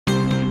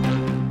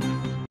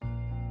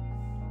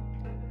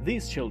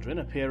These children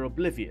appear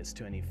oblivious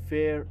to any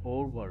fear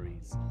or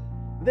worries.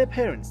 Their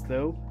parents,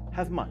 though,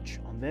 have much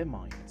on their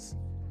minds.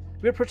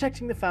 We're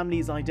protecting the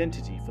family's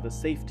identity for the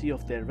safety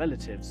of their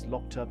relatives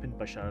locked up in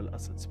Bashar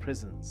al-Assad's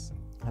prisons.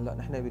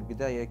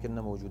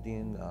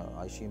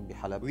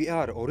 We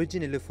are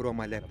originally from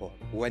Aleppo.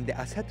 When the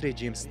Assad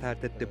regime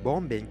started the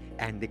bombing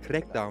and the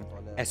crackdown,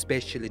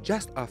 especially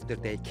just after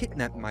they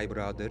kidnapped my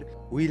brother,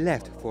 we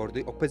left for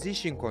the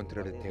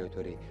opposition-controlled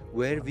territory,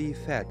 where we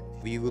felt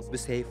we would be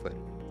safer.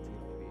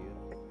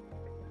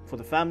 For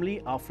the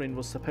family, Afrin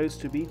was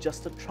supposed to be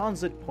just a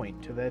transit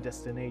point to their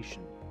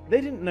destination. They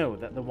didn't know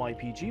that the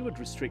YPG would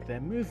restrict their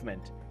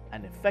movement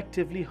and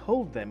effectively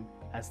hold them,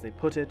 as they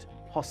put it,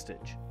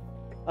 hostage.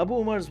 Abu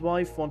Umar's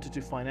wife wanted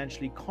to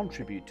financially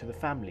contribute to the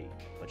family,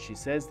 but she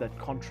says that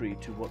contrary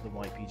to what the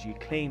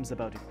YPG claims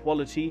about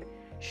equality,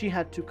 she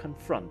had to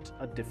confront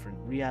a different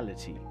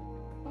reality.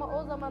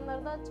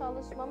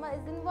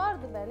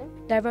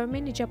 There were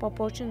many job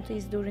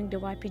opportunities during the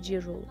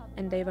YPG rule,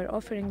 and they were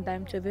offering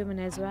them to women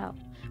as well,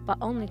 but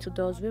only to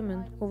those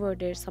women who were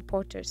their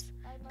supporters,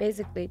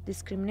 basically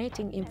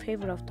discriminating in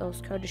favor of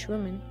those Kurdish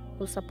women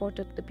who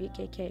supported the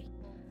PKK.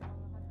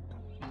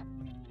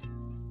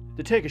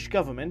 The Turkish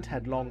government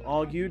had long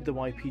argued the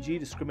YPG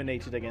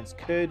discriminated against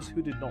Kurds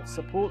who did not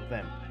support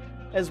them,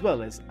 as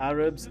well as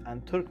Arabs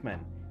and Turkmen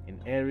in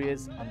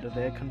areas under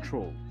their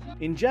control.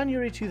 In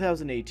January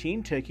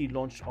 2018, Turkey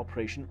launched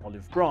Operation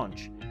Olive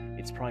Branch.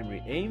 Its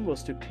primary aim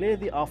was to clear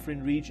the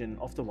Afrin region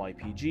of the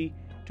YPG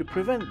to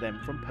prevent them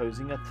from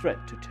posing a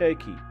threat to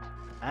Turkey,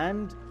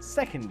 and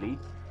secondly,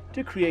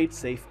 to create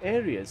safe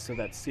areas so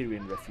that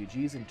Syrian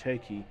refugees in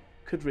Turkey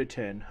could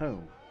return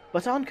home.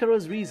 But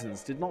Ankara's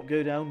reasons did not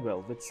go down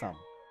well with some.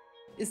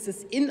 Ist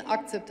es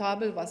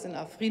inakzeptabel, was in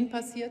Afrin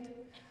passiert,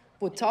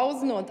 wo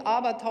Tausende und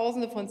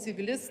Abertausende von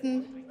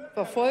Zivilisten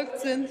verfolgt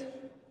sind,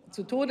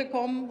 zu Tode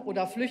kommen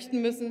oder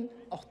flüchten müssen?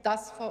 Auch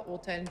das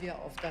verurteilen wir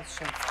auf das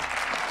Schärfste.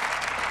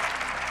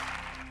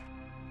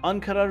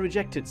 Ankara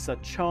rejected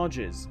such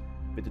charges,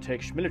 with the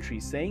Turkish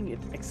military saying it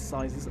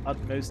exercises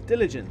utmost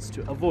diligence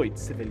to avoid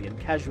civilian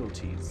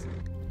casualties.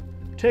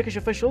 Turkish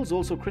officials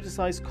also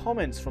criticized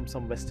comments from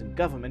some Western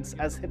governments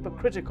as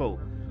hypocritical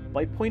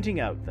by pointing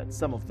out that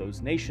some of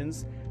those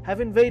nations have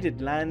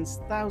invaded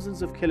lands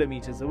thousands of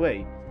kilometers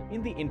away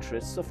in the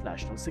interests of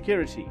national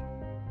security.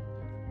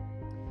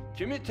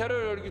 Kimi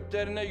terör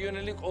örgütlerine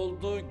yönelik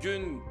olduğu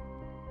gün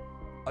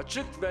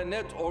açık ve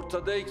net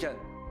ortadayken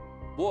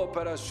bu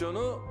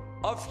operasyonu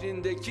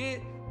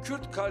Afrin'deki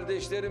Kürt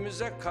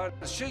kardeşlerimize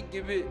karşı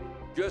gibi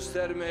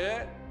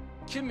göstermeye,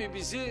 kimi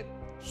bizi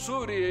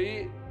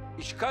Suriye'yi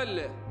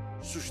işgalle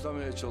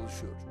suçlamaya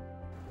çalışıyor.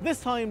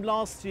 This time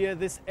last year,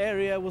 this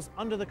area was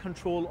under the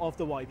control of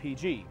the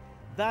YPG.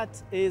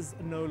 That is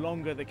no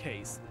longer the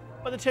case.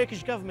 But the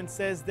Turkish government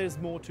says there's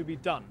more to be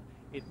done.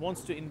 It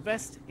wants to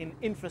invest in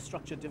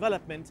infrastructure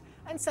development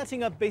and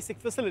setting up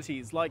basic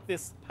facilities like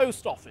this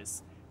post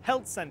office,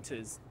 health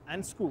centers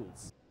and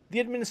schools. The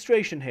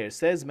administration here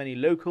says many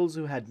locals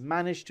who had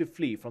managed to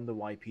flee from the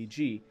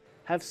YPG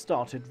have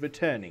started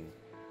returning.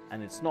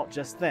 And it's not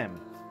just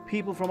them.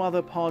 People from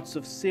other parts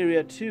of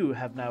Syria too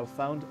have now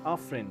found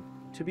Afrin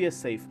to be a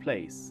safe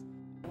place.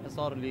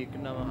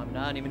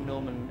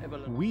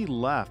 We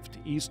left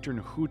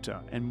eastern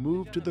Ghouta and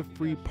moved to the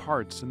free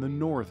parts in the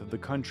north of the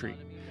country.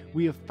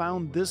 We have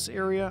found this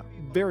area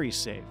very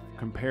safe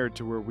compared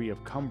to where we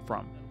have come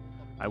from.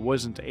 I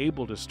wasn't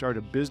able to start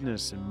a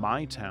business in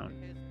my town.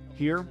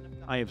 Here,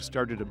 I have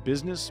started a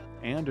business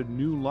and a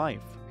new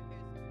life.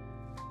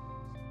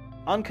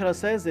 Ankara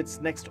says its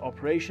next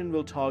operation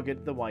will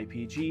target the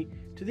YPG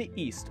to the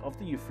east of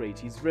the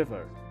Euphrates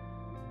River.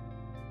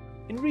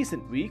 In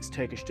recent weeks,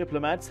 Turkish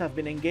diplomats have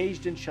been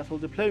engaged in shuttle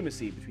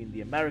diplomacy between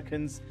the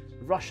Americans,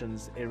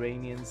 Russians,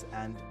 Iranians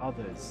and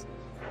others,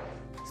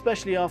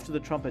 especially after the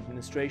Trump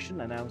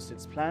administration announced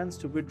its plans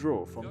to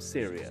withdraw from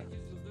Syria.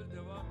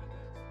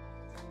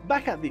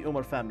 Back at the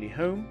Umar family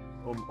home,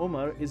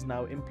 Umar is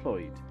now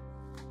employed.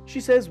 She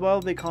says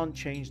while they can't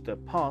change the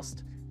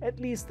past, at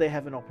least they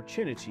have an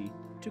opportunity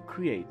to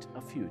create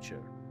a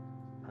future.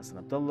 Hasan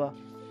Abdullah,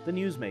 The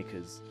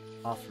Newsmakers,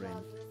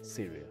 Afrin,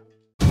 Syria.